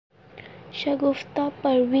Shagufta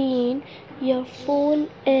Parveen, your phone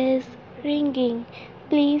is ringing.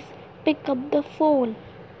 Please pick up the phone.